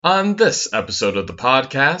On this episode of the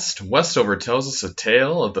podcast, Westover tells us a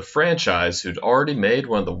tale of the franchise who'd already made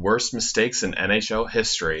one of the worst mistakes in NHL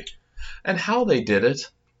history, and how they did it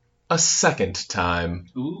a second time.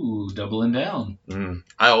 Ooh, doubling down.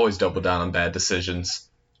 I always double down on bad decisions.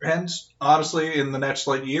 And honestly, in the next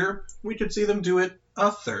year, we could see them do it a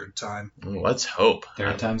third time. Let's hope.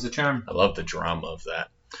 Third time's the charm. I love the drama of that.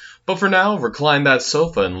 But for now, recline that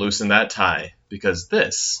sofa and loosen that tie, because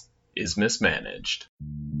this is Mismanaged.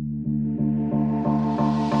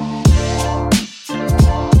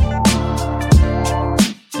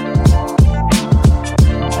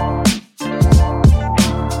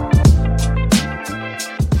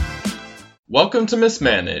 Welcome to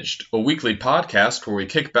Mismanaged, a weekly podcast where we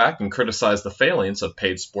kick back and criticize the failings of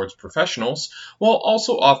paid sports professionals while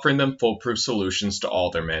also offering them foolproof solutions to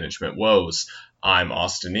all their management woes. I'm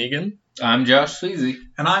Austin Egan. I'm Josh Feasy.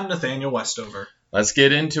 And I'm Nathaniel Westover. Let's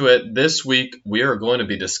get into it. This week, we are going to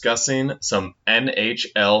be discussing some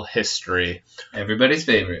NHL history. Everybody's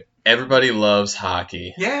favorite. Everybody loves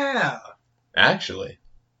hockey. Yeah. Actually,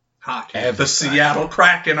 Hockey. Everybody. The Seattle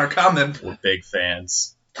Kraken are coming. we're big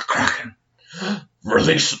fans. The Kraken.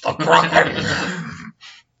 Release the Kraken!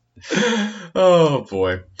 Oh,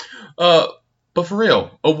 boy. But for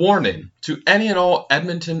real, a warning to any and all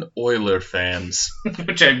Edmonton Oilers fans.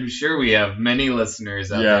 Which I'm sure we have many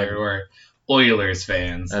listeners out there who are Oilers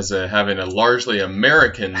fans. As having a largely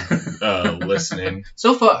American listening.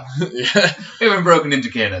 So far. Yeah. We haven't broken into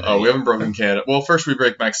Canada. Oh, we haven't broken Canada. Well, first we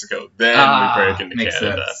break Mexico, then we break into makes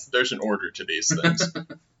Canada. sense. There's an order to these things.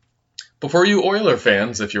 But for you Oiler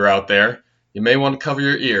fans, if you're out there, you may want to cover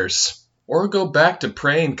your ears. Or go back to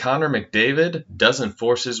praying Connor McDavid doesn't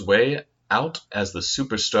force his way out as the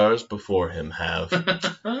superstars before him have.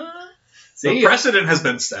 The precedent has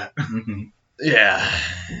been set. Yeah.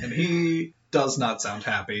 And he does not sound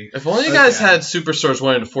happy. If only you guys had superstars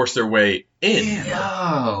wanting to force their way in.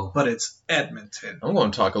 Yo. But it's Edmonton. I'm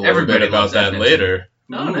going to talk a little Everybody bit about loves that Edmonton. later.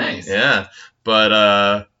 Oh, nice. Yeah.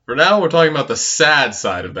 But for now, we're talking about the sad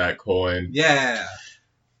side of that coin. Yeah.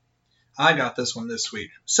 I got this one this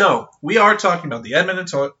week. So, we are talking about the Edmonton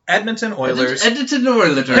Oilers. Edmonton Oilers. Edmonton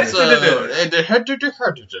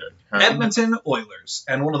Oilers,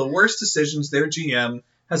 and one of the worst decisions their GM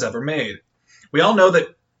has ever made. We all know that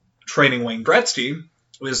trading Wayne Gretzky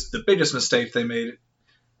was the biggest mistake they made.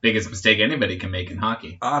 Biggest mistake anybody can make in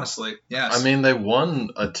hockey. Honestly, yes. I mean, they won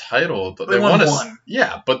a title. They won one.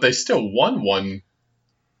 Yeah, but they still won one.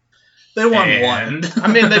 They won And- one.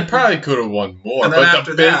 I mean, they probably could have won more, And then but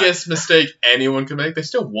after the that- biggest mistake anyone could make, they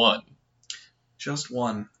still won. Just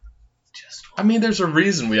one. I mean, there's a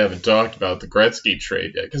reason we haven't talked about the Gretzky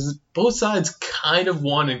trade yet, because both sides kind of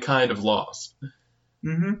won and kind of lost.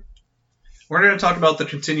 Mm-hmm. We're going to talk about the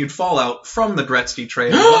continued fallout from the Gretzky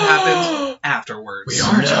trade and what happened afterwards. We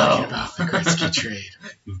are talking about the Gretzky trade.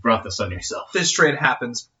 You've brought this on yourself. This trade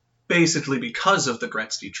happens basically because of the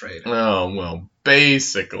Gretzky trade. Oh, well,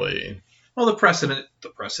 basically. Well, the precedent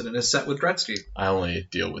is set with Gretzky. I only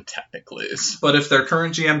deal with technicalities. But if their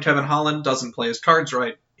current GM, Kevin Holland, doesn't play his cards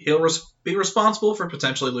right, he'll be responsible for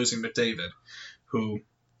potentially losing McDavid, who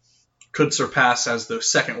could surpass as the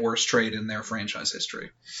second worst trade in their franchise history,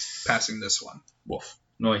 passing this one. Woof.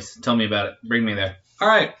 Noise. Tell me about it. Bring me there. All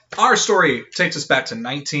right, our story takes us back to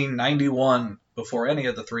 1991, before any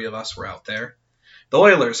of the three of us were out there. The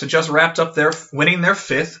Oilers had just wrapped up winning their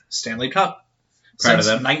fifth Stanley Cup Proud of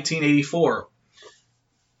since them. 1984.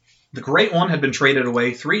 The Great One had been traded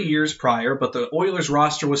away 3 years prior, but the Oilers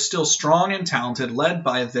roster was still strong and talented, led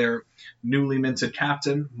by their newly minted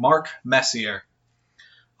captain, Mark Messier.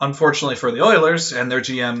 Unfortunately for the Oilers and their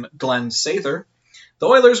GM, Glenn Sather, the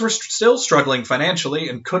Oilers were still struggling financially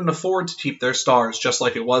and couldn't afford to keep their stars, just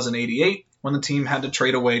like it was in '88 when the team had to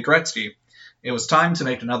trade away Gretzky. It was time to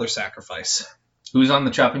make another sacrifice. Who's on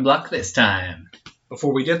the chopping block this time?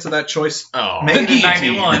 Before we get to that choice Oh, made in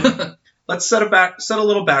guillotine. 91, let's set a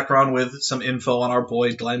little background with some info on our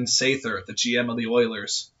boy Glenn Sather, the GM of the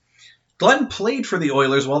Oilers. Glenn played for the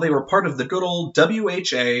Oilers while they were part of the good old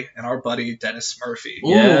WHA and our buddy Dennis Murphy. Ooh,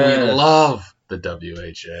 Yes. we love the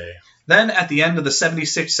WHA. Then, at the end of the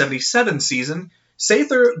 76-77 season,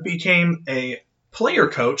 Sather became a player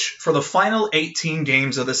coach for the final 18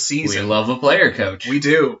 games of the We season. love a player coach. We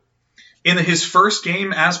do. In his first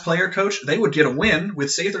game as player coach, they would get a win, with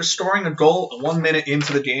Sather scoring a goal 1 minute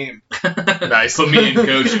into the game. Nice. Put me in,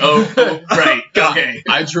 coach. Oh, right. Okay.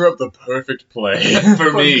 I drew up the perfect play.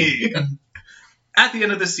 For me. At the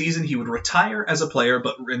end of the season, he would retire as a player,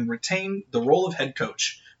 but retain the role of head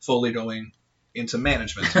coach, fully going into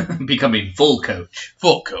management. Becoming full coach.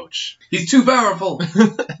 Full coach. He's too powerful.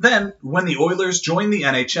 Then, when the Oilers joined the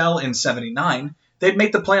NHL in '79, They'd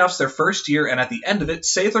make the playoffs their first year, and at the end of it,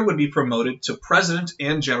 Sather would be promoted to president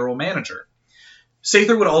and general manager.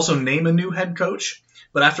 Sather would also name a new head coach,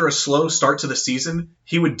 but after a slow start to the season,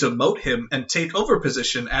 he would demote him and take over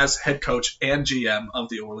position as head coach and GM of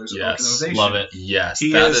the Oilers organization. Love it. Yes,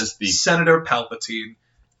 He that is the Senator Palpatine,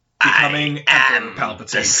 becoming Emperor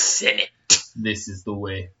Palpatine. Senate. This is the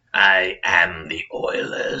way. I am the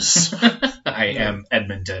Oilers. I am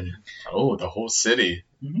Edmonton. Oh, the whole city.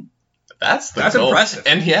 Mhm. That's That's goal. impressive.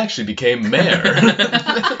 And he actually became mayor.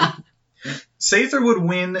 Sather would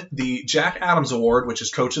win the Jack Adams Award, which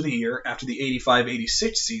is Coach of the Year, after the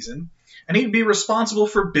 85-86 season, and he'd be responsible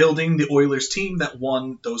for building the Oilers team that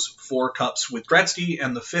won those 4 cups with Gretzky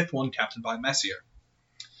and the 5th one captained by Messier.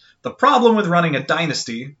 The problem with running a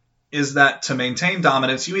dynasty is that to maintain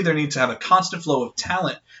dominance, you either need to have a constant flow of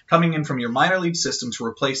talent coming in from your minor league system to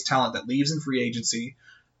replace talent that leaves in free agency,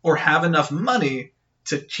 or have enough money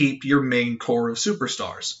to keep your main core of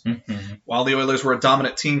superstars. While the Oilers were a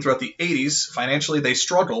dominant team throughout the 80s, financially they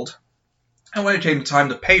struggled, and when it came time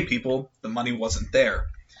to pay people, the money wasn't there.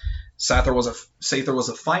 Sather was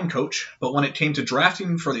a fine coach, but when it came to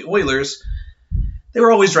drafting for the Oilers, they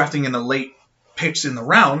were always drafting in the late picks in the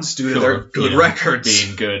rounds due to their good records.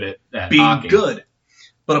 Being good at Being hockey. good.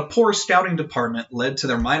 But a poor scouting department led to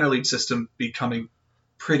their minor league system becoming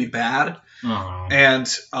pretty bad, Oh. and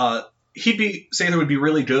Sather would be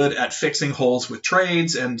really good at fixing holes with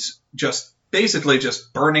trades and just basically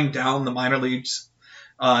just burning down the minor leagues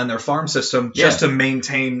and their farm system just to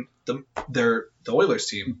maintain the Oilers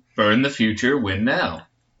team. Burn the future, win now.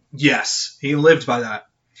 Yes, he lived by that.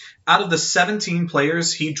 Out of the 17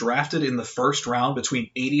 players he drafted in the first round between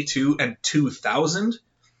 82 and 2000,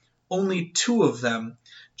 only 2 of them,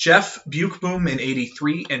 Jeff Buchboom in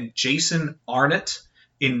 83 and Jason Arnott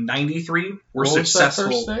in 93, were What was that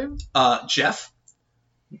successful. first name? Jeff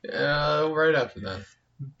Right after that.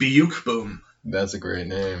 Buchboom. That's a great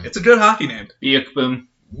name. It's a good hockey name. Boom.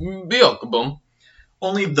 Beelzebub.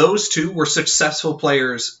 Only those 2 were successful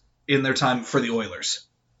players in their time for the Oilers.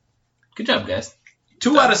 Good job, guys.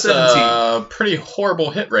 2 out of 17. A pretty horrible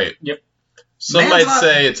hit rate. Yep. Some Man's might not-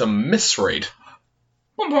 say it's a miss rate.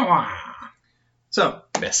 So,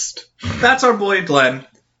 Missed. that's our boy Glenn.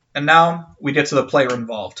 And now we get to the player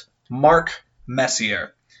involved, Mark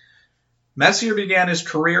Messier. Messier began his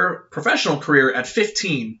professional career at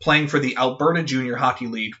 15, playing for the Alberta Junior Hockey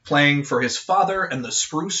League, playing for his father and the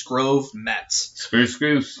Spruce Grove Mets. Spruce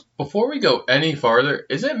Goose. Before we go any farther,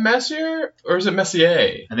 is it Messier or is it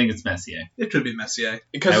Messier? I think it's Messier. It could be Messier.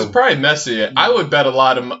 Because I it's probably Messier. I would bet a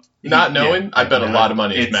lot of not knowing. Yeah, I bet a no, lot of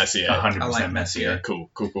money it's it's Messier. 100% I like Messier. Cool.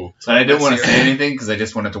 But I didn't want to Messier. say anything because I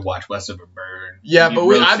just wanted to watch West of a Burn. Yeah, You but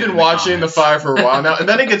roasted I've been in watching The comments. Fire for a while now, and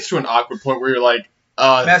then it gets to an awkward point where you're like, there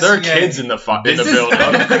are Messier. kids in the This is building.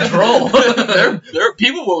 out of control. there,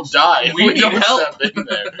 people will die. if We need don't help. step in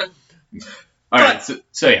there. All right,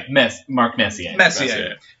 so yeah, Mark Messier.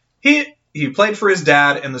 Messier. He played for his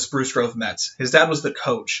dad in the Spruce Grove Mets. His dad was the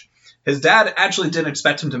coach. His dad actually didn't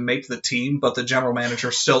expect him to make the team, but the general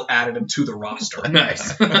manager still added him to the roster.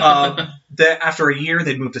 Nice. After a year,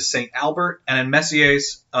 they'd moved to St. Albert, and in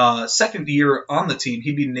Messier's second year on the team,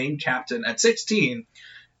 he'd be named captain at 16,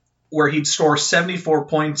 where he'd score 74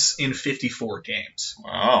 points in 54 games.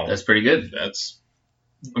 Wow. That's pretty good. That's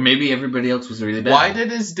Or maybe everybody else was really bad. why did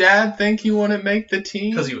his dad think he wouldn't make the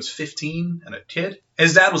team? Because he was 15 and a kid.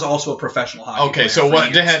 His dad was also a professional hockey player. Okay, so for what?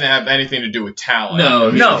 It years. didn't have anything to do with talent. No,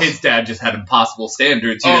 No. his dad just had impossible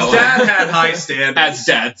standards. You Oh. know, His dad had high standards. as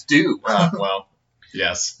dads do. Well,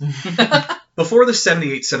 yes. Before the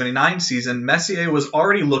 78-79 season, Messier was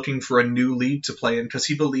already looking for a new league to play in because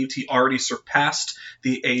he believed he already surpassed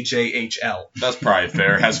the AJHL. That's probably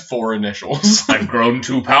fair. It has 4 initials. I've grown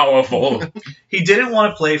too powerful. He didn't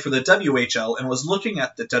want to play for the WHL and was looking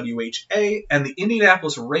at the WHA and the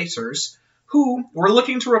Indianapolis Racers, who were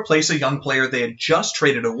looking to replace a young player they had just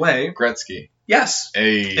traded away. Gretzky. Yes,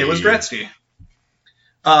 Hey. it was Gretzky.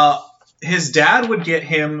 His dad would get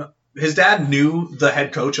him. His dad knew the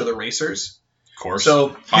head coach of the Racers. Of course. So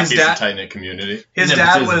his Hockey's dad, a tight-knit community. his Never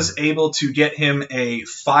dad chosen. was able to get him a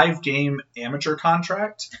 5-game amateur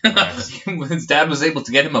contract. His dad was able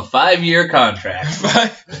to get him a 5-year contract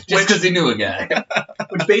just because he knew a guy.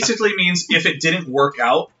 Which basically means if it didn't work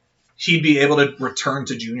out, he'd be able to return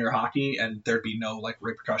to junior hockey and there'd be no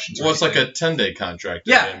repercussions. or Well, it's like anything. a 10-day contract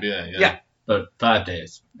Yeah. in the NBA. Yeah. But 5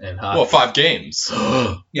 days and hockey. Well, 5 games.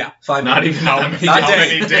 Yeah, 5 Not games. even How, that many Not how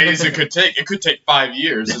days. many days it could take? It could take 5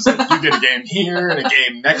 years. It's like you get a game here and a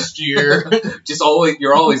game next year. Just always,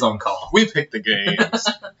 you're always on call. We pick the games.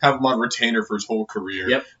 Have him on retainer for his whole career.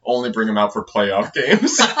 Yep. Only bring him out for playoff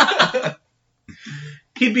games.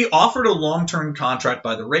 He'd be offered a long-term contract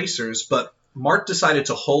by the Racers, but Mark decided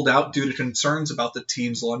to hold out due to concerns about the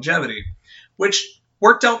team's longevity, which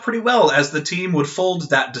worked out pretty well as the team would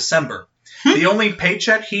fold that December. The only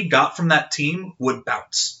paycheck he got from that team would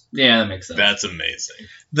bounce. Yeah, that makes sense. That's amazing.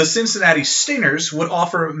 The Cincinnati Stingers would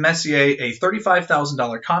offer Messier a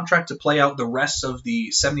 $35,000 contract to play out the rest of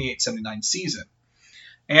the 78-79 season.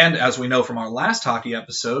 And as we know from our last hockey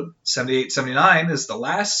episode, 78-79 is the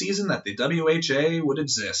last season that the WHA would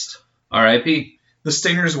exist. R.I.P. The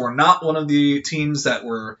Stingers were not one of the teams that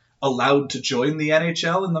were allowed to join the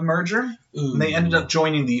NHL in the merger. And they ended up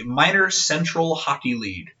joining the Minor Central Hockey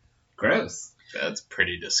League. Gross. That's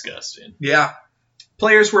pretty disgusting. Yeah.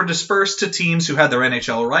 Players were dispersed to teams who had their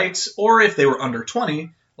NHL rights, or if they were under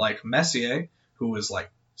 20, like Messier, who was like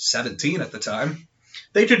 17 at the time,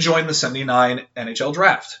 they could join the 79 NHL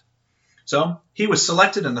draft. So he was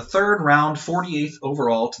selected in the third round, 48th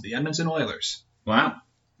overall, to the Edmonton Oilers. Wow.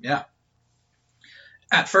 Yeah.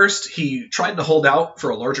 At first, he tried to hold out for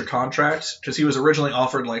a larger contract because he was originally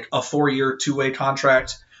offered like a 4-year, 2-way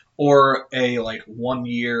contract or a like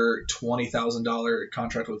 1-year, $20,000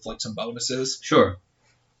 contract with like some bonuses. Sure.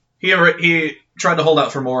 He tried to hold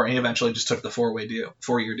out for more, and he eventually just took the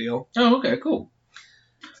 4-year deal. Oh, okay, cool.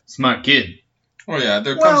 Smart kid. Well, yeah,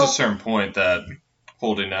 there comes a certain point that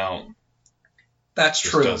holding out That's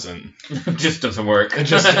just true. doesn't. Just doesn't work. It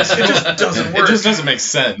just doesn't work. It just doesn't make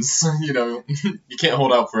sense. You know, you can't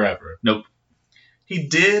hold out forever. Nope. He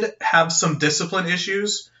did have some discipline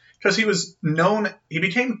issues because he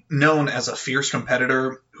became known as a fierce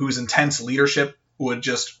competitor whose intense leadership would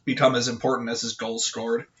just become as important as his goals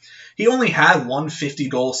scored. He only had one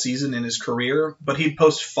 50-goal season in his career, but he'd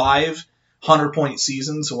post 5 100-point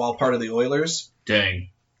seasons while part of the Oilers. Dang.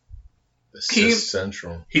 Assist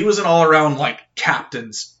Central. He was an all-around like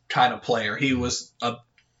captain's kind of player. He was a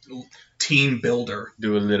team builder.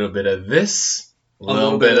 Do a little bit of this, a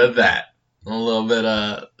little bit of that, a little bit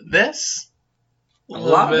of this, A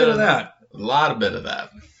lot of that. a lot of bit of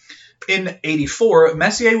that. In '84,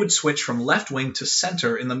 Messier would switch from left wing to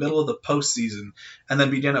center in the middle of the postseason, and then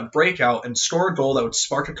begin a breakout and score a goal that would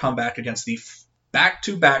spark a comeback against the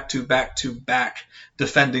back-to-back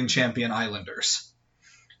defending champion Islanders.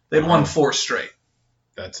 They'd won 4 straight,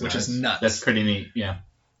 which is nuts. That's pretty neat, yeah.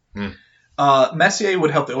 Messier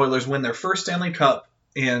would help the Oilers win their first Stanley Cup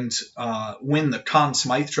and win the Conn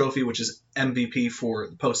Smythe Trophy, which is MVP for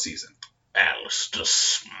the postseason. Alistair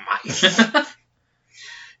Smythe.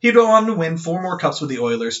 He'd go on to win 4 more Cups with the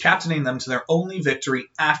Oilers, captaining them to their only victory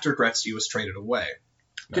after Gretzky was traded away.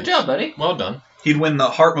 Good job, buddy. Well done. He'd win the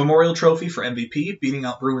Hart Memorial Trophy for MVP, beating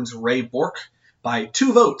out Bruins' Ray Bourque by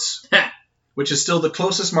 2 votes, which is still the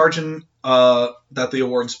closest margin that the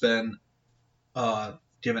award's been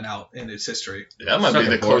given out in its history. That might be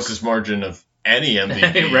the closest margin of any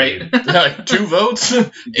MVP. Right. Like 2 votes?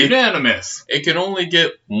 Unanimous. It can only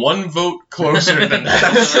get 1 vote closer than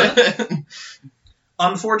that.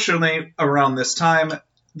 Unfortunately, around this time,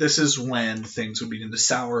 this is when things would begin to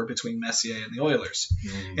sour between Messier and the Oilers.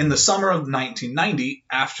 In the summer of 1990,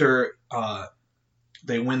 after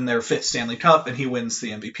they win their 5th Stanley Cup and he wins the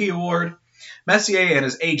MVP award, Messier and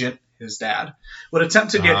his agent, his dad, would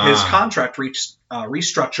attempt to get his contract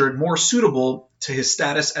restructured more suitable to his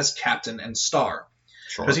status as captain and star.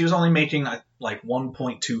 Because he was only making like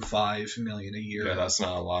 $1.25 million a year. Yeah, that's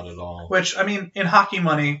not a lot at all. Which, I mean, in hockey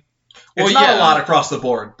money, it's not a lot across the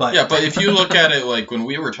board. But yeah, but if you look at it, like when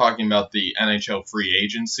we were talking about the NHL free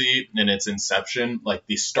agency in its inception, like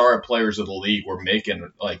the star players of the league were making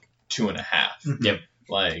like 2.5. Yep.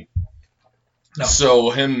 Like, No.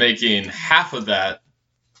 so him making half of that.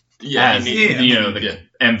 Yeah, As, the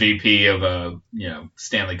MVP of a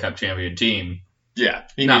Stanley Cup champion team. Yeah,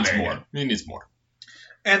 he Not needs very more. good. He needs more.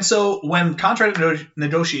 And so when contract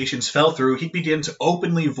negotiations fell through, he began to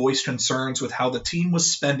openly voice concerns with how the team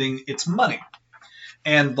was spending its money.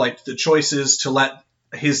 And like the choices to let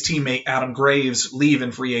his teammate Adam Graves leave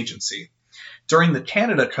in free agency. During the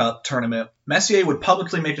Canada Cup tournament, Messier would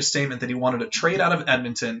publicly make a statement that he wanted to trade out of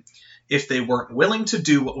Edmonton if they weren't willing to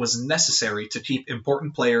do what was necessary to keep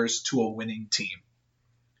important players to a winning team.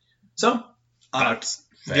 So,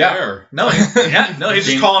 Fair. he's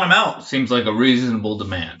just calling him out. Seems like a reasonable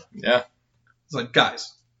demand. Yeah. It's like,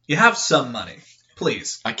 guys, you have some money.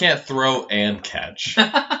 Please. I can't throw and catch.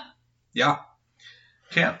 Yeah.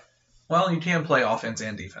 Well, you can play offense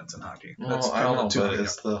and defense in hockey. That's I don't know, too but hard.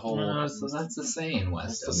 it's the whole... So that's the saying,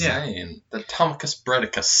 West. That's the saying. The Tomicus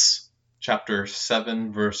Bredicus, chapter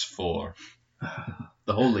 7, verse 4.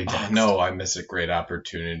 The holy Oh, text. no, I miss a great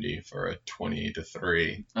opportunity for a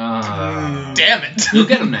 28-3. Damn it! You'll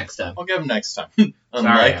get him next time. I'll get them next time. Sorry,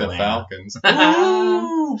 Unlike the Atlanta. Falcons.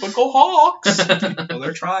 Ooh, but go Hawks! Well,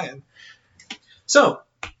 they're trying. So,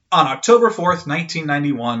 on October 4th,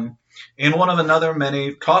 1991, in one of another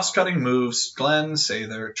many cost-cutting moves, Glenn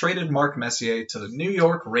Sather traded Mark Messier to the New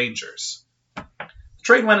York Rangers. The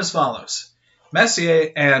trade went as follows.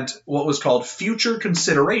 Messier and what was called future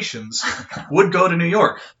considerations would go to New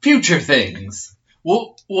York. Future things.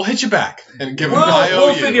 We'll hit you back and give them We'll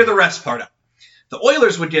an IOU. figure the rest part out. The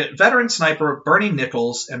Oilers would get veteran sniper Bernie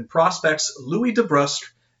Nichols and prospects Louis DeBrusque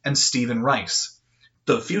and Stephen Rice.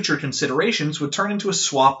 The future considerations would turn into a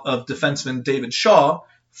swap of defenseman David Shaw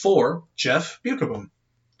for Jeff Bukaboom.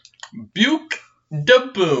 Buke da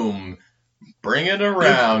boom. Bring it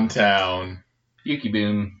around town. Yuki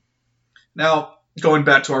Boom. Now, going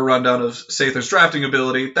back to our rundown of Sather's drafting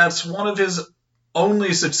ability, that's one of his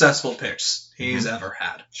only successful picks he's ever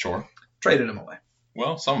had. Sure. Traded him away.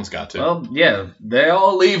 Well, someone's got to. Well, yeah, they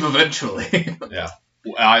all leave eventually. Yeah.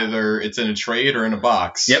 Either it's in a trade or in a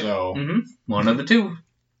box. Yep. So One of the two.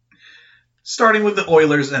 Starting with the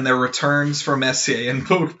Oilers and their returns for Messier and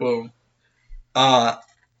Bukaboom.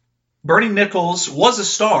 Bernie Nichols was a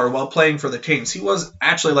star while playing for the Kings. He was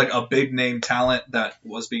actually like a big name talent that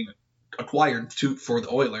was being acquired for the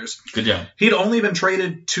Oilers. Good job. He'd only been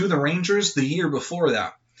traded to the Rangers the year before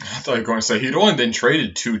that. I thought you were going to say he'd only been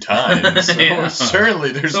traded 2 times. So Yeah.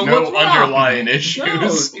 certainly there's So no what's wrong? underlying issues. No,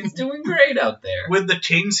 he's doing great out there. With the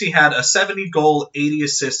Kings, he had a 70-goal,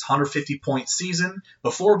 80-assist, 150-point season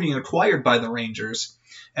before being acquired by the Rangers.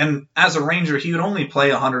 And as a Ranger, he would only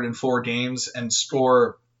play 104 games and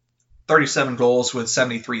score 37 goals with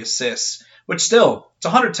 73 assists, which still, it's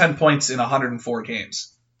 110 points in 104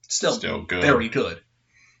 games. Still good. very good.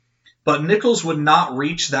 But Nichols would not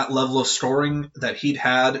reach that level of scoring that he'd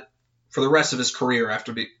had for the rest of his career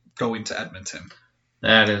after going to Edmonton.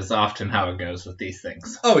 That is often how it goes with these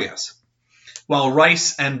things. Oh, yes. While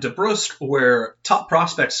Rice and DeBrusque were top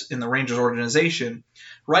prospects in the Rangers organization,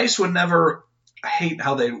 Rice would never, I hate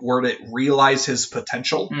how they word it, realize his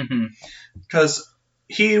potential. Mm-hmm. Because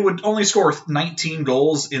he would only score 19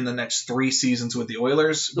 goals in the next 3 seasons with the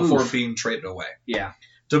Oilers before being traded away. Yeah.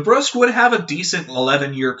 DeBrusque would have a decent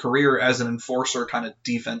 11-year career as an enforcer kind of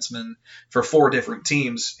defenseman for 4 different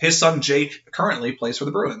teams. His son Jake currently plays for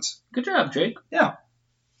the Bruins. Good job, Jake. Yeah.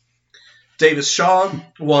 Davis Shaw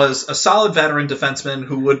was a solid veteran defenseman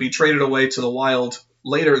who would be traded away to the Wild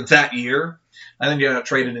later that year. I think he got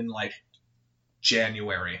traded in like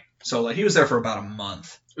January. So he was there for about a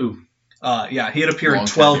month. Ooh. Yeah, he had appeared in Long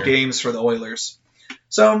 12 tenure. games for the Oilers.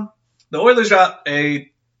 So the Oilers got an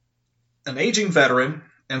aging veteran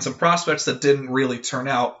and some prospects that didn't really turn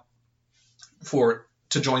out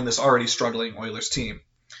to join this already struggling Oilers team.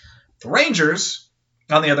 The Rangers,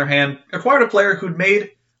 on the other hand, acquired a player who'd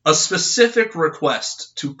made a specific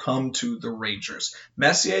request to come to the Rangers.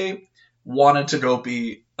 Messier wanted to go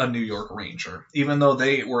be a New York Ranger, even though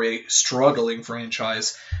they were a struggling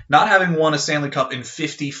franchise, not having won a Stanley Cup in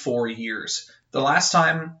 54 years. The last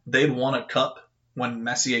time they'd won a cup when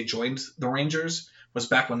Messier joined the Rangers was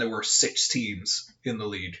back when there were 6 teams in the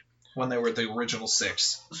league, when they were the original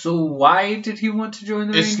 6. So why did he want to join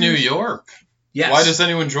the It's Rangers? New York. Yes. Why does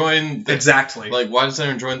anyone join Exactly. why does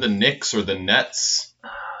anyone join the Knicks or the Nets?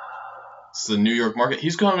 It's the New York market.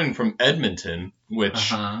 He's coming from Edmonton,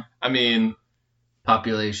 which Uh-huh. I mean,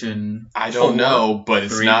 Population. I don't know, but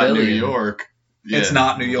it's 3 not New billion. York. It's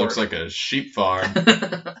not New it York. Looks like a sheep farm.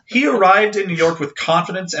 He arrived in New York with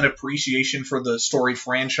confidence and appreciation for the storied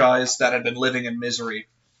franchise that had been living in misery.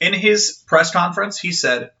 In his press conference, he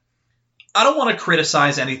said, "I don't want to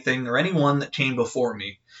criticize anything or anyone that came before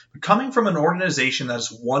me, but coming from an organization that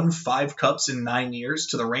has won 5 cups in 9 years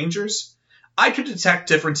to the Rangers, I could detect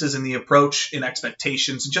differences in the approach, in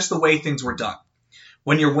expectations, and just the way things were done.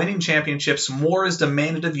 When you're winning championships, more is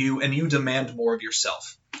demanded of you, and you demand more of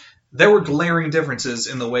yourself. There were glaring differences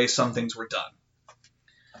in the way some things were done."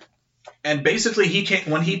 And basically,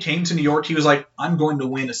 when he came to New York, he was like, "I'm going to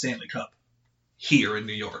win a Stanley Cup here in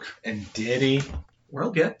New York." And did he?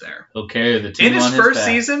 We'll get there. Okay, the team In his on first back.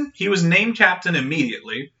 season, he was named captain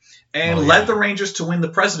immediately and Oh, led yeah. the Rangers to win the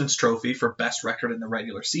President's Trophy for best record in the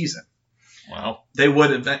regular season. Wow. They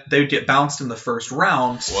would get bounced in the first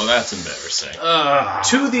round Well, that's embarrassing.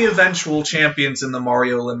 to the eventual champions in the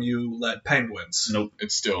Mario Lemieux-led Penguins. Nope.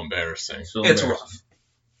 It's still embarrassing. So It's embarrassing.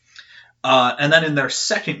 rough. And then in their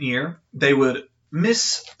second year, they would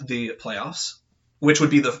miss the playoffs, which would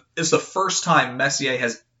be is the first time Messier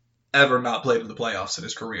has ever not played in the playoffs in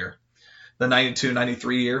his career. The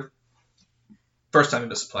 92-93 year. First time he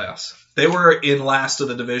missed the playoffs. They were in last of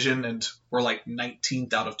the division and were like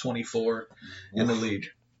 19th out of 24 in the league.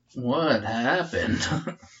 What happened?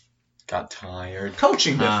 Got tired.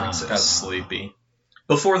 Coaching differences. Got sleepy.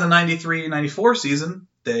 Before the 93-94 season,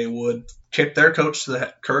 they would kick their coach to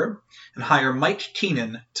the curb and hire Mike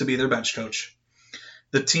Keenan to be their bench coach.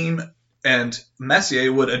 The team and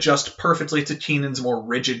Messier would adjust perfectly to Keenan's more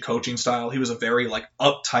rigid coaching style. He was a very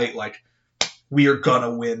uptight, we are going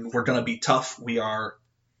to win. We're going to be tough. We are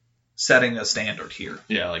setting a standard here.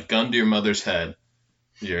 Yeah, gun to your mother's head.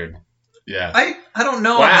 Yeah. I don't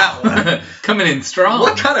know Wow. that one. Coming in strong.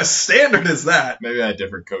 What kind of standard is that? Maybe I had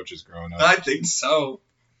different coaches growing up. I think so.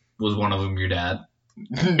 Was one of them your dad?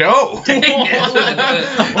 No! Dang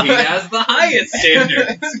it. He has the highest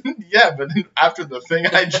standards. Yeah, but after the thing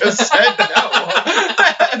I just said, no.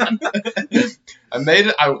 I made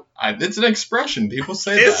it. It's an expression. People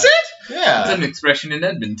say that. Is it? Yeah. It's an expression in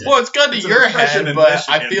Edmonton. Well, it's good to It's an your expression head, in but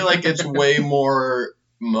Michigan. I feel like it's way more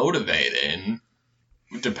motivating,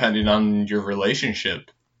 depending on your relationship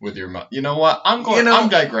with your mom. You know what? I'm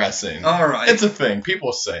digressing. All right. It's a thing.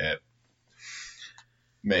 People say it.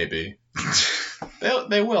 Maybe.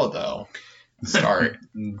 They will, though.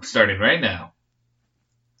 Starting right now.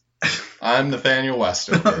 I'm Nathaniel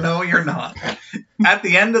Westover. No, you're not. At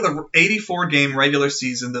the end of the 84-game regular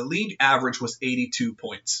season, the league average was 82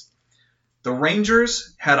 points. The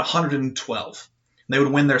Rangers had 112. They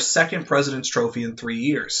would win their second President's Trophy in 3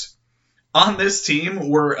 years. On this team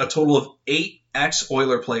were a total of 8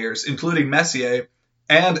 ex-Oiler players, including Messier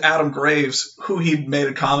and Adam Graves, who he'd made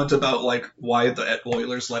a comment about why the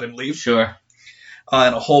Oilers let him leave, Sure.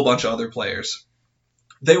 and a whole bunch of other players.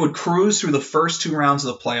 They would cruise through the first 2 rounds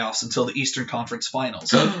of the playoffs until the Eastern Conference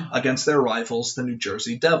Finals against their rivals, the New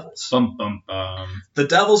Jersey Devils. Bum, bum, bum. The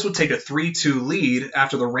Devils would take a 3-2 lead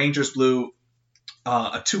after the Rangers blew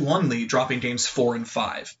a 2-1 lead, dropping games 4 and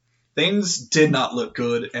 5. Things did not look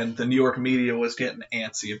good, and the New York media was getting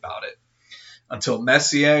antsy about it. Until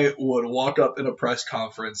Messier would walk up in a press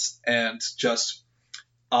conference and just,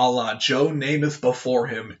 a la Joe Namath before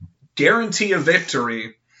him, guarantee a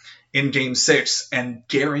victory in Game 6 and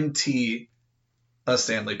guarantee a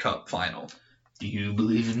Stanley Cup final. Do you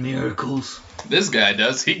believe in miracles? This guy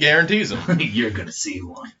does. He guarantees them. You're gonna see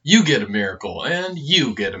one. You get a miracle, and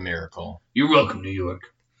you get a miracle. You're welcome, New York.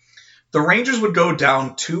 The Rangers would go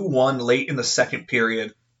down 2-1 late in the second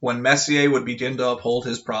period when Messier would begin to uphold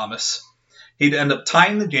his promise. He'd end up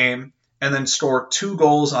tying the game and then score 2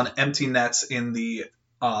 goals on empty nets in the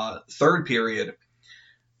third period,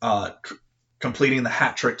 completing the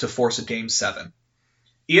hat trick to force a Game 7.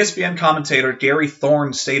 ESPN commentator Gary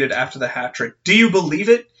Thorne stated after the hat trick, "Do you believe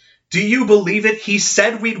it? Do you believe it? He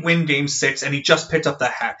said we'd win Game 6, and he just picked up the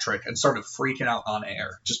hat trick," and started freaking out on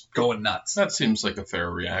air, just going nuts. That seems like a fair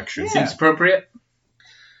reaction. Yeah. Seems appropriate.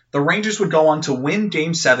 The Rangers would go on to win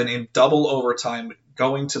Game 7 in double overtime,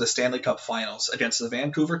 going to the Stanley Cup Finals against the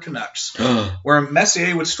Vancouver Canucks, where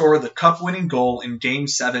Messier would score the cup-winning goal in Game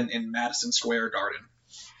 7 in Madison Square Garden.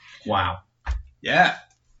 Wow. Yeah.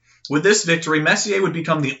 With this victory, Messier would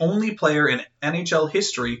become the only player in NHL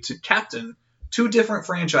history to captain 2 different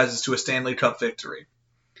franchises to a Stanley Cup victory.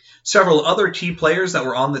 Several other key players that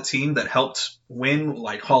were on the team that helped win,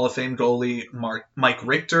 like Hall of Fame goalie Mike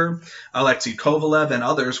Richter, Alexei Kovalev, and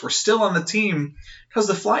others, were still on the team because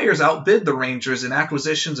the Flyers outbid the Rangers in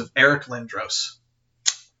acquisitions of Eric Lindros.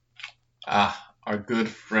 Our good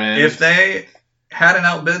friend. If they hadn't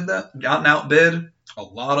gotten outbid, a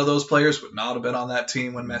lot of those players would not have been on that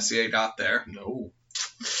team when Messier got there. No.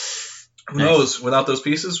 Who knows? Without those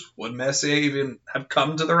pieces, would Messier even have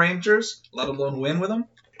come to the Rangers, let alone win with them?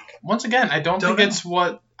 Once again, I don't think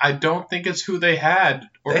it's who they had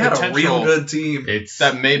or They had a potential real good team. It's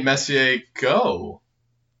that made Messier go.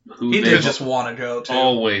 who He they've did just want to go, too.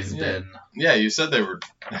 always Yeah. been. Yeah, you said they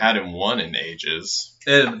hadn't won in ages.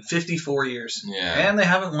 It had been 54 years. Yeah. And they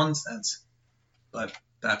haven't won since. But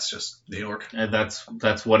that's just New York. And that's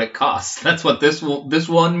what it costs. That's what this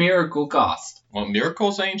one miracle cost. Well,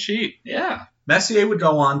 miracles ain't cheap. Yeah. Messier would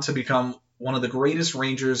go on to become one of the greatest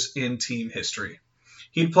Rangers in team history.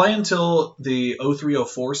 He'd play until the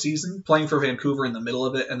 03-04 season, playing for Vancouver in the middle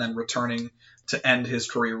of it, and then returning to end his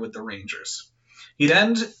career with the Rangers. He'd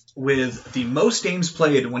end with the most games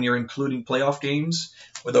played when you're including playoff games,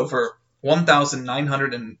 with over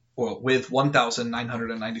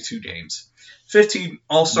 1,992 games. 15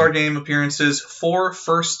 All-Star Game appearances, 4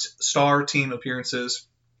 First-Star Team appearances,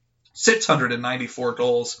 694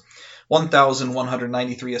 goals,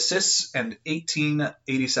 1,193 assists, and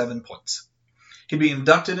 1,887 points. He'd be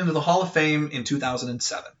inducted into the Hall of Fame in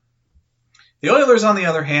 2007. The Oilers, on the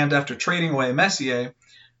other hand, after trading away Messier,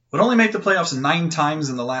 would only make the playoffs 9 times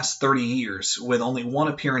in the last 30 years, with only one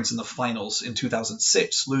appearance in the finals in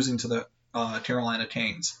 2006, losing to the Carolina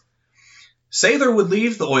Canes. Sather would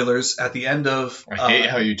leave the Oilers at the end of I hate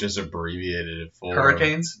how you just abbreviated it for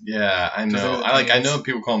Hurricanes. Yeah, I know. I know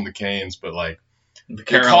people call them the Canes, but like The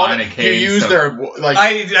Carolina you Canes. use their like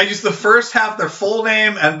I used the first half, their full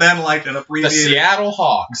name, and then like an the abbreviated. Seattle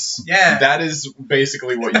Hawks. Yeah. That is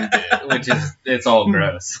basically what you did. Which is, it's all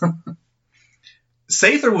gross.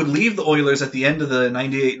 Sather would leave the Oilers at the end of the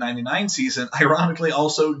 98-99 season, ironically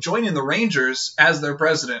also joining the Rangers as their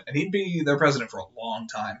president, and he'd be their president for a long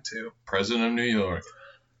time too. President of New York.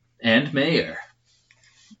 And mayor.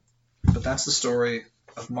 But that's the story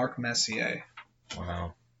of Mark Messier.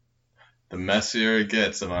 Wow. The messier it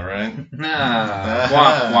gets, am I right?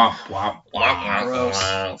 Womp, womp, womp.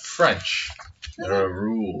 Gross. French. There are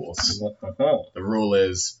rules. The rule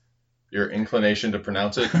is your inclination to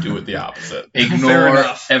pronounce it, do it the opposite. Fair Ignore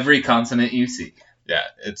enough. every consonant you see. Yeah,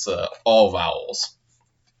 it's all vowels.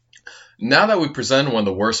 Now that we present one of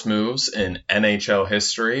the worst moves in NHL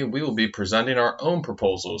history, we will be presenting our own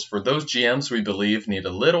proposals for those GMs we believe need a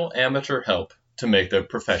little amateur help to make their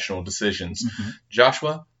professional decisions.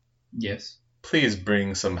 Joshua, Yes. please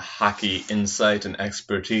bring some hockey insight and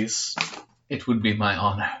expertise. It would be my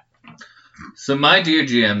honor. So my dear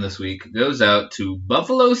GM this week goes out to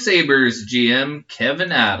Buffalo Sabres GM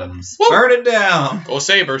Kevin Adams. Burn it down. Go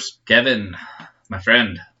Sabres. Kevin, my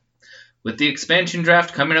friend. With the expansion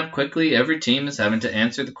draft coming up quickly, every team is having to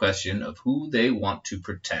answer the question of who they want to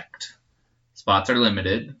protect. Spots are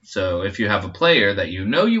limited, so if you have a player that you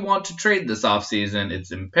know you want to trade this offseason,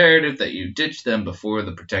 it's imperative that you ditch them before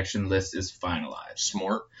the protection list is finalized.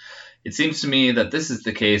 Smart. It seems to me that this is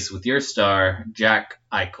the case with your star, Jack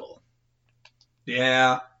Eichel.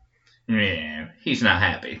 Yeah. Yeah, he's not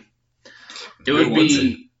happy. It Who would wants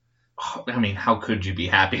be... I mean, how could you be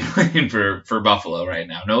happy playing for Buffalo right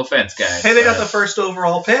now? No offense, guys. Hey, they got the first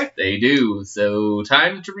overall pick. They do. So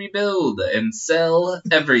time to rebuild and sell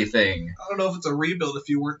everything. I don't know if it's a rebuild if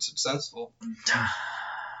you weren't successful.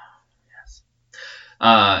 Yes.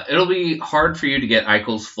 It'll be hard for you to get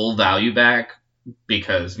Eichel's full value back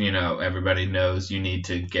because, you know, everybody knows you need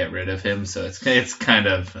to get rid of him. So it's kind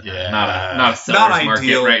of Yeah. not a seller's market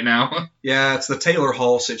ideal. right now. Yeah, it's the Taylor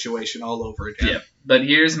Hall situation all over again. Yep. But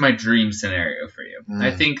here's my dream scenario for you.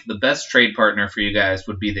 I think the best trade partner for you guys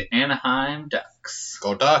would be the Anaheim Ducks.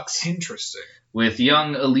 Go Ducks. Interesting. With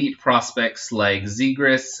young elite prospects like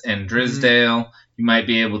Zegras and Drysdale, you might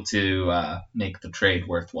be able to make the trade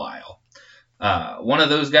worthwhile. One of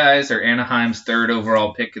those guys, or Anaheim's third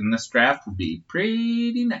overall pick in this draft, would be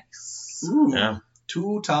pretty nice. Ooh. Yeah.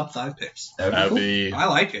 2 top 5 picks. That'd cool. be I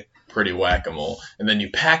like it. pretty whack-a-mole. And then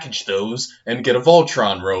you package those and get a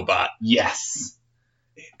Voltron robot. Yes.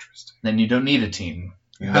 Interesting. Then you don't need a team.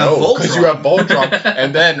 have No, because you Voltron. have Voltron.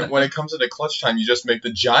 And then when it comes into clutch time, you just make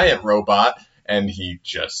the giant robot, and he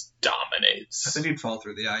just I dominates. think he'd fall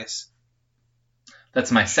through the ice. That's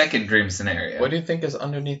my second dream scenario. What do you think is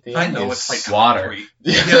underneath the I ice? know, it's like Water. concrete.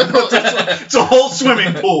 Yeah. Yeah, but it's a whole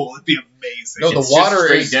swimming pool. It'd be amazing. No, the It's just water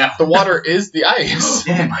straight is down. the water is the ice.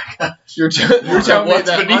 Oh my god. You're telling me What's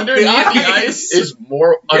that beneath underneath the the ice? ice is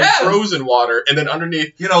more Yes. unfrozen water, and then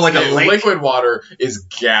underneath You know, like the a lake. liquid water is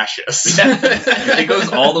gaseous. It goes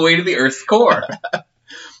all the way to the Earth's core.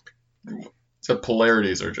 The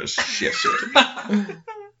polarities are just shifted.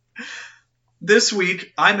 This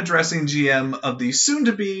week, I'm addressing GM of the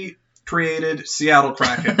soon-to-be created Seattle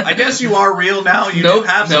Kraken. I guess you are real now. You Nope, do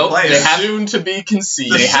have some nope, players. they have- Soon to be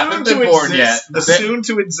conceived. The They haven't soon been to born exist- yet. The They- soon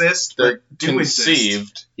to exist, They're but do exist.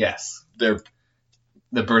 conceived. Yes. They're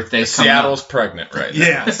The birthday's coming Seattle's pregnant right now.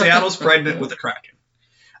 Yeah, Seattle's pregnant with the Kraken.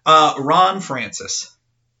 Ron Francis.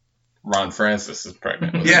 Ron Francis is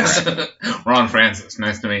pregnant. with Yes. the Kraken. Ron Francis,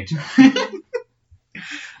 nice to meet you.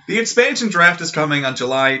 The expansion draft is coming on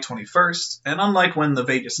July 21st, and unlike when the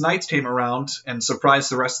Vegas Knights came around and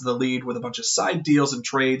surprised the rest of the league with a bunch of side deals and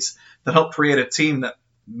trades that helped create a team that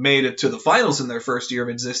made it to the finals in their first year of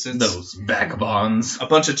existence, Those vagabonds. a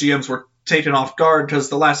bunch of GMs were taken off guard because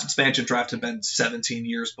the last expansion draft had been 17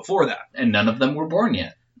 years before that. And none of them were born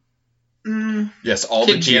yet. Yes, all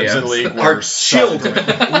Kid the GMs in the GMs league are were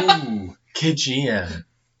children. Ooh, kid GM.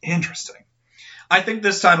 Interesting. I think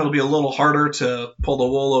this time it'll be a little harder to pull the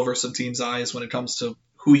wool over some teams' eyes when it comes to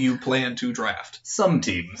who you plan to draft. Some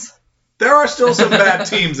teams. There are still some bad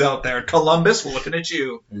teams out there. Columbus, we're looking at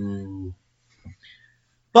you. Ooh.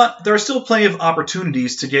 But there are still plenty of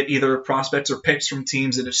opportunities to get either prospects or picks from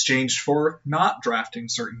teams in exchange for not drafting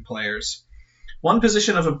certain players. One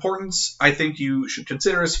position of importance I think you should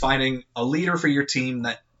consider is finding a leader for your team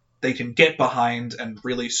that they can get behind and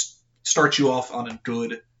really start you off on a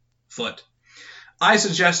good foot. I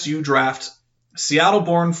suggest you draft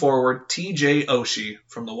Seattle-born forward T.J. Oshie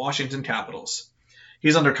from the Washington Capitals.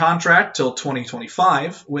 He's under contract till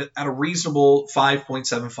 2025 at a reasonable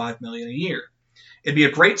 $5.75 million a year. It'd be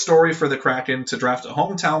a great story for the Kraken to draft a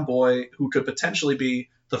hometown boy who could potentially be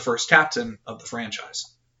the first captain of the franchise.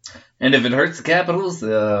 And if it hurts the Capitals,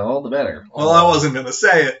 all the better. Well, I wasn't going to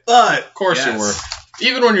say it, but... Of course you were.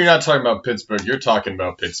 Even when you're not talking about Pittsburgh, you're talking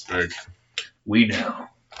about Pittsburgh. We know.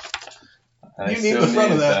 I You need the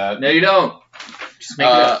front of that. No, you don't. Just make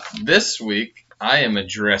it up. This week, I am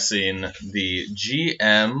addressing the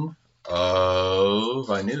GM of...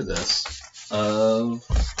 I knew this.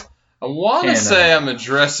 I want to say I'm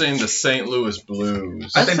addressing the St. Louis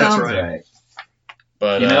Blues. I think that's sounds right.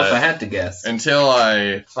 But if I had to guess. until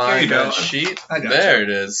I find go. that sheet, I got there it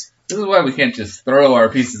is. This is why we can't just throw our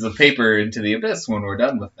pieces of paper into the abyss when we're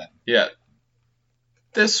done with them. Yeah.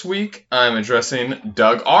 This week, I'm addressing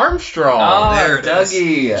Doug Armstrong, Oh, there it is.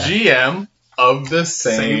 Dougie. GM of the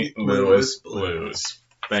St. St. Louis Louis Blues.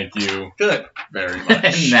 Thank you Good. very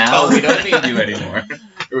much. Now we don't need you anymore.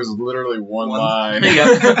 It was literally one One- line.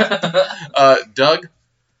 Yep. Doug,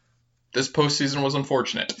 this postseason was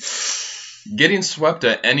unfortunate. Getting swept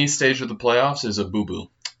at any stage of the playoffs is a boo-boo.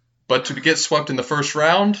 But to get swept in the first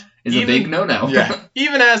round Is a big no-no. Yeah,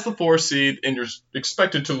 even as the 4th seed and you're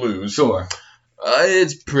expected to lose, Sure.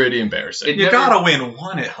 It's pretty embarrassing. It You never- gotta win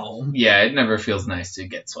one at home. Yeah, it never feels nice to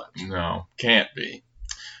get swept. No, can't be.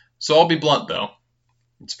 So I'll be blunt, though.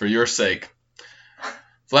 It's for your sake.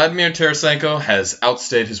 Vladimir Tarasenko has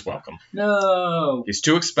outstayed his welcome. No. He's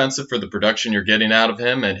too expensive for the production you're getting out of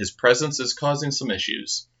him, and his presence is causing some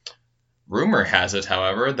issues. Rumor has it,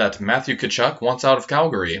 however, that Matthew Tkachuk wants out of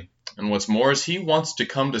Calgary. And what's more is he wants to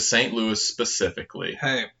come to St. Louis specifically.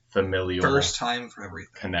 Hey, Familial first time for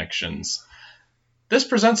everything. connections. This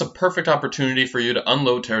presents a perfect opportunity for you to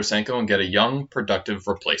unload Tarasenko and get a young, productive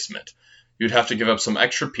replacement. You'd have to give up some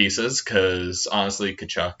extra pieces because, honestly,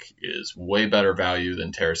 Tkachuk is way better value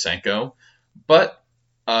than Tarasenko. But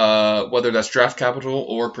whether that's draft capital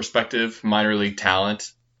or prospective minor league talent,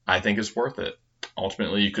 I think is worth it.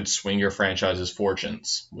 Ultimately, you could swing your franchise's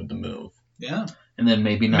fortunes with the move. Yeah. And then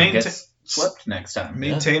maybe not Maintain- get swept next time.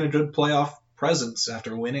 Maintain a good playoff presence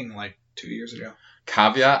after winning like 2 years ago.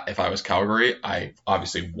 Caveat, if I was Calgary, I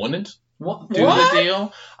obviously wouldn't What? do the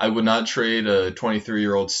deal. I would not trade a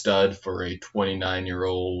 23-year-old stud for a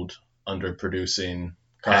 29-year-old underproducing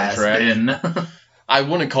contract. Has-been. I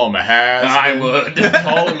wouldn't call him a has. I would.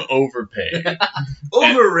 Call him overpaid.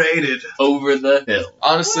 Overrated. Over the hill.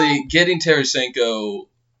 Honestly, getting Tarasenko,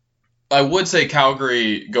 I would say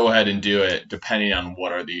Calgary, go ahead and do it, depending on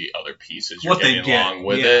what are the other pieces you're What they getting get, along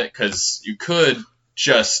with yeah. it. Because you could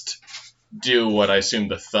just do what I assume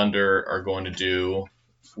the Thunder are going to do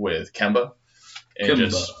with Kemba and Kemba.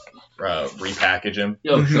 just repackage him.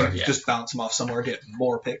 Oh, sure, yeah. Just bounce them off somewhere, get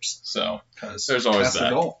more picks. So Because there's always that's that.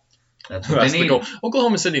 the goal. That's what That's they the need. goal.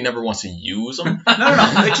 Oklahoma City never wants to use them.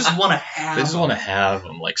 No. They just want to have They just them. want to have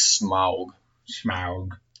them, like Smaug. Schmaug.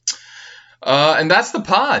 And that's the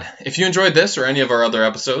pod. If you enjoyed this or any of our other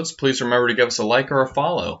episodes, please remember to give us a like or a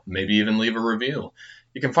follow. Maybe even leave a review.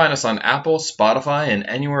 You can find us on Apple, Spotify, and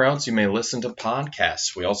anywhere else you may listen to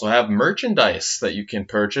podcasts. We also have merchandise that you can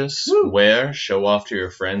purchase, wear, show off to your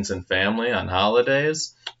friends and family on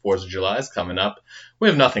holidays. 4th of July is coming up. We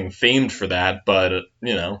have nothing themed for that, but,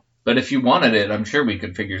 But if you wanted it, I'm sure we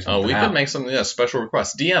could figure something we out. could make some special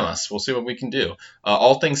requests. DM us. We'll see what we can do.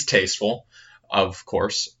 All things tasteful, of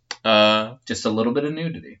course. Just a little bit of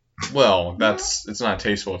nudity. Well, it's not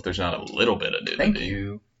tasteful if there's not a little bit of nudity. Thank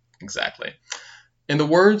you. Exactly. In the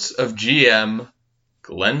words of GM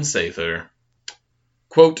Glenn Sather,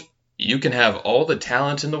 quote, "You can have all the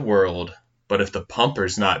talent in the world, but if the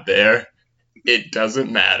pumper's not there, it doesn't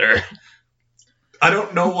matter." I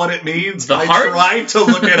don't know what it means. The I heart? tried to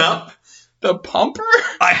look it up. The pumper?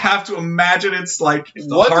 I have to imagine it's like if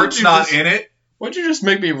the What did heart's you not just- in it. What'd you just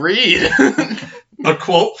make me read? A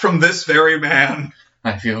quote from this very man.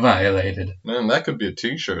 I feel violated. Man, that could be a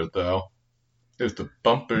t-shirt, though. If the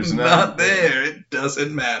bumper's Not there. It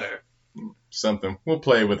doesn't matter. Something. We'll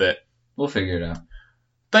play with it. We'll figure it out.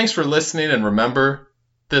 Thanks for listening, and remember,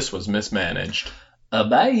 this was mismanaged.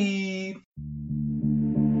 Bye.